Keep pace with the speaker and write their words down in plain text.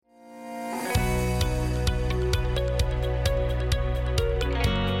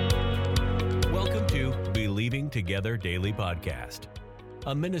Together Daily Podcast,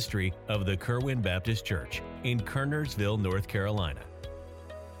 a ministry of the Kerwin Baptist Church in Kernersville, North Carolina.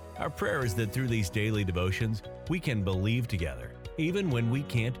 Our prayer is that through these daily devotions, we can believe together, even when we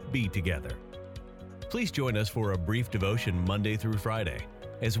can't be together. Please join us for a brief devotion Monday through Friday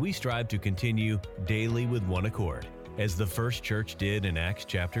as we strive to continue daily with one accord, as the first church did in Acts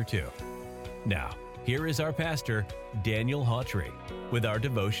chapter 2. Now, here is our pastor, Daniel Hawtrey, with our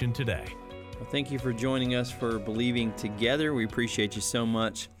devotion today. Well, thank you for joining us for Believing Together. We appreciate you so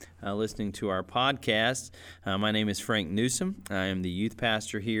much listening to our podcast. My name is Frank Newsom. I am the youth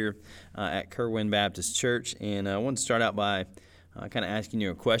pastor here at Kerwin Baptist Church, and I want to start out by kind of asking you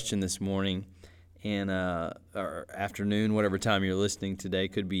a question this morning and or afternoon, whatever time you're listening today,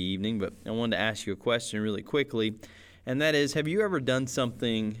 could be evening, but I wanted to ask you a question really quickly, and that is, have you ever done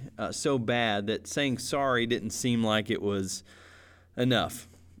something so bad that saying sorry didn't seem like it was enough?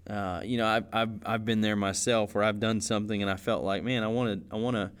 I've been there myself where I've done something and I felt like, man, I want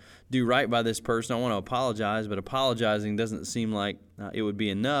to do right by this person. I want to apologize, but apologizing doesn't seem like it would be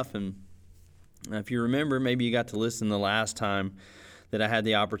enough. And if you remember, maybe you got to listen the last time that I had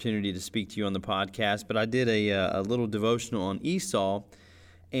the opportunity to speak to you on the podcast, but I did a little devotional on Esau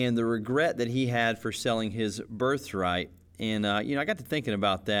and the regret that he had for selling his birthright. And, I got to thinking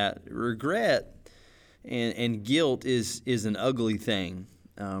about that. Regret and guilt is an ugly thing.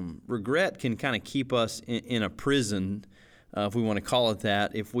 Regret can kind of keep us in a prison, if we want to call it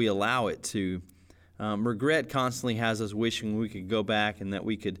that, if we allow it to. Regret constantly has us wishing we could go back and that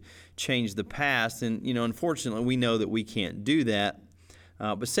we could change the past. And, unfortunately, we know that we can't do that.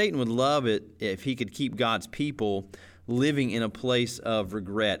 But Satan would love it if he could keep God's people living in a place of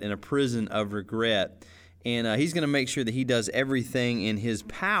regret, in a prison of regret. And he's going to make sure that he does everything in his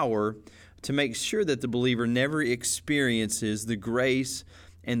power to make sure that the believer never experiences the grace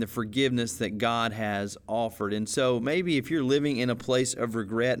and the forgiveness that God has offered. And so maybe if you're living in a place of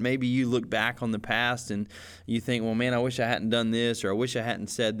regret, maybe you look back on the past and you think, well, man, I wish I hadn't done this, or I wish I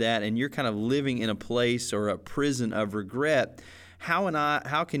hadn't said that, and you're kind of living in a place or a prison of regret.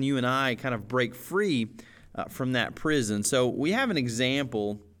 How can you and I kind of break free from that prison? So we have an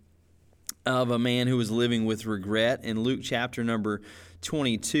example of a man who was living with regret in Luke chapter number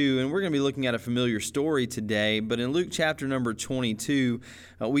 22, and we're going to be looking at a familiar story today, but in Luke chapter number 22,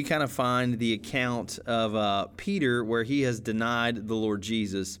 we kind of find the account of Peter where he has denied the Lord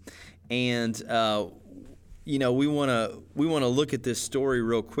Jesus. And we want to look at this story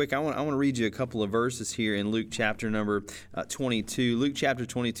real quick. I want to read you a couple of verses here in Luke chapter number 22. Luke chapter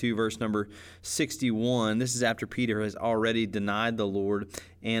 22, verse number 61. This is after Peter has already denied the Lord.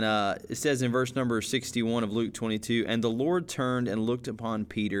 And it says in verse number 61 of Luke 22, "And the Lord turned and looked upon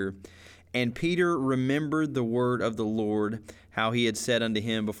Peter, and Peter remembered the word of the Lord, how he had said unto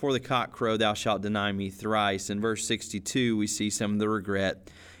him, Before the cock crow, thou shalt deny me thrice." In verse 62, we see some of the regret.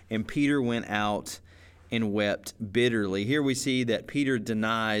 "And Peter went out and wept bitterly." Here we see that Peter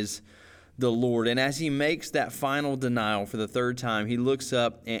denies the Lord. And as he makes that final denial for the third time, he looks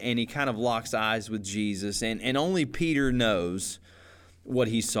up and he kind of locks eyes with Jesus. And only Peter knows what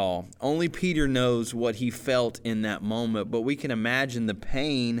he saw. Only Peter knows what he felt in that moment. But we can imagine the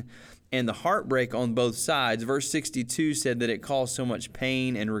pain and the heartbreak on both sides. Verse 62 said that it caused so much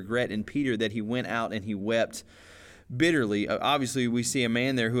pain and regret in Peter that he went out and he wept bitterly. Obviously, we see a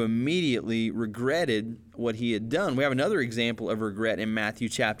man there who immediately regretted what he had done. We have another example of regret in Matthew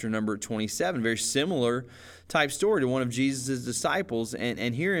chapter number 27, very similar type story to one of Jesus' disciples.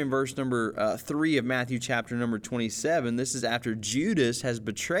 And here in verse number 3 of Matthew chapter number 27, this is after Judas has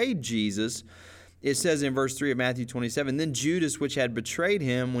betrayed Jesus. It says in verse 3 of Matthew 27, "Then Judas, which had betrayed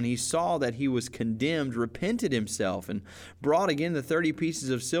him, when he saw that he was condemned, repented himself, and brought again the 30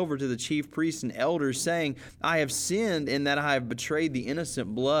 pieces of silver to the chief priests and elders, saying, I have sinned in that I have betrayed the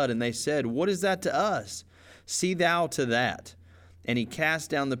innocent blood. And they said, What is that to us? See thou to that. And he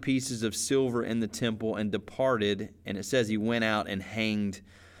cast down the pieces of silver in the temple and departed." And it says he went out and hanged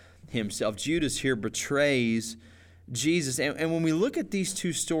himself. Judas here betrays Jesus. And when we look at these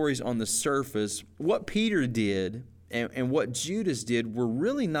two stories on the surface, what Peter did and what Judas did were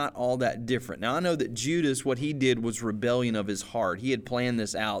really not all that different. Now, I know that Judas, what he did was rebellion of his heart. He had planned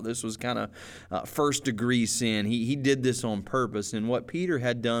this out. This was kind of first-degree sin. He did this on purpose. And what Peter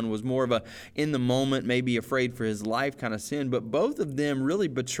had done was more of a in-the-moment, maybe afraid for his life kind of sin. But both of them really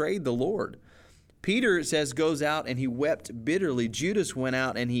betrayed the Lord. Peter, it says, goes out and he wept bitterly. Judas went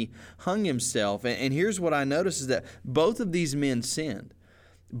out and he hung himself. And here's what I notice is that both of these men sinned.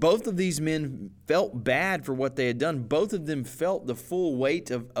 Both of these men felt bad for what they had done. Both of them felt the full weight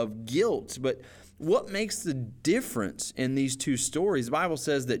of guilt. But what makes the difference in these two stories? The Bible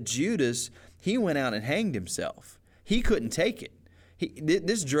says that Judas he went out and hanged himself. He couldn't take it.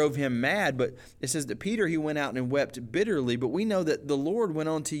 This drove him mad, but it says that Peter, he went out and wept bitterly. But we know that the Lord went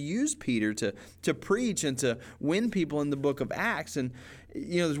on to use Peter to preach and to win people in the book of Acts. And,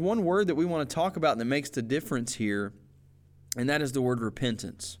 there's one word that we want to talk about that makes the difference here, and that is the word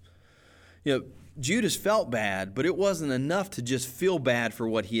repentance. Judas felt bad, but it wasn't enough to just feel bad for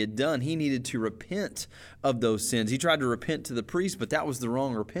what he had done. He needed to repent of those sins. He tried to repent to the priest, but that was the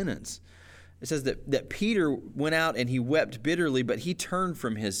wrong repentance. It says that Peter went out and he wept bitterly, but he turned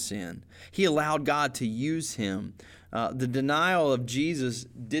from his sin. He allowed God to use him. The denial of Jesus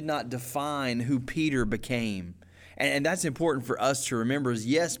did not define who Peter became. And that's important for us to remember is,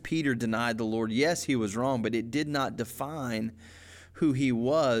 yes, Peter denied the Lord. Yes, he was wrong, but it did not define who he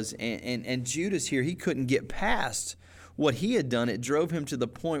was. And Judas here, he couldn't get past what he had done. It drove him to the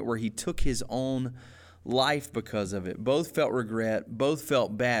point where he took his own life because of it. Both felt regret. Both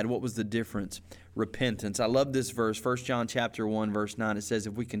felt bad. What was the difference? Repentance. I love this verse, 1 John chapter 1, verse 9. It says,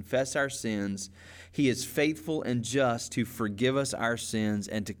 if we confess our sins, he is faithful and just to forgive us our sins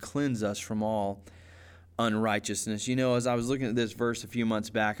and to cleanse us from all unrighteousness. As I was looking at this verse a few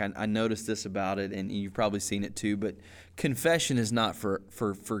months back, I noticed this about it, and you've probably seen it too, but confession is not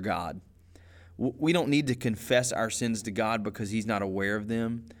for God. We don't need to confess our sins to God because he's not aware of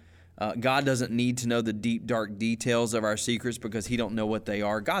them. God doesn't need to know the deep, dark details of our secrets because he don't know what they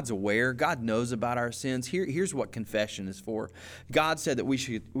are. God's aware. God knows about our sins. Here's what confession is for. God said that we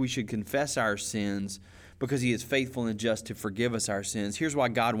should confess our sins because he is faithful and just to forgive us our sins. Here's why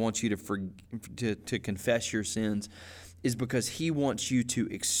God wants you to confess your sins, is because he wants you to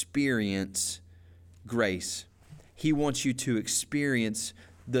experience grace. He wants you to experience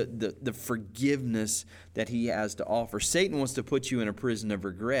the forgiveness that he has to offer. Satan wants to put you in a prison of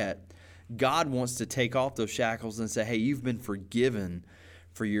regret. God wants to take off those shackles and say, hey, you've been forgiven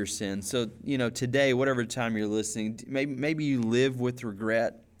for your sins. So, today, whatever time you're listening, maybe you live with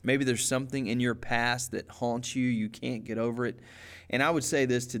regret. Maybe there's something in your past that haunts you. You can't get over it. And I would say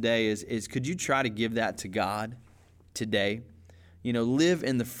this today is could you try to give that to God today? Live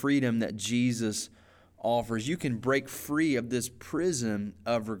in the freedom that Jesus offers. You can break free of this prison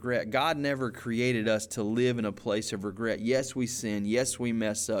of regret. God never created us to live in a place of regret. Yes, we sin. Yes, we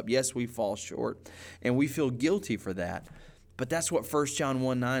mess up. Yes, we fall short. And we feel guilty for that. But that's what 1 John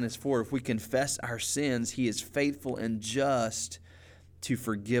 1:9 is for. If we confess our sins, he is faithful and just to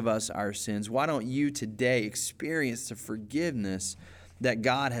forgive us our sins. Why don't you today experience the forgiveness that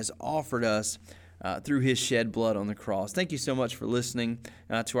God has offered us through his shed blood on the cross? Thank you so much for listening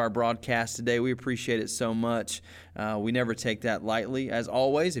to our broadcast today. We appreciate it so much. We never take that lightly. As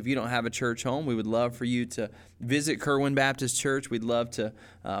always, if you don't have a church home, we would love for you to visit Kerwin Baptist Church. We'd love to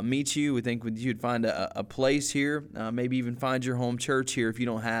meet you. We think you'd find a place here, maybe even find your home church here if you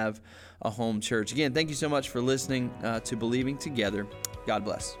don't have a home church. Again, thank you so much for listening to Believing Together. God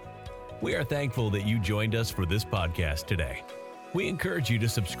bless. We are thankful that you joined us for this podcast today. We encourage you to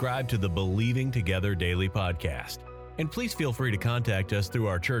subscribe to the Believing Together Daily Podcast. And please feel free to contact us through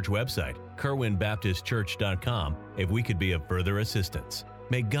our church website, kerwinbaptistchurch.com, if we could be of further assistance.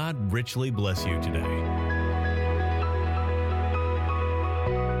 May God richly bless you today.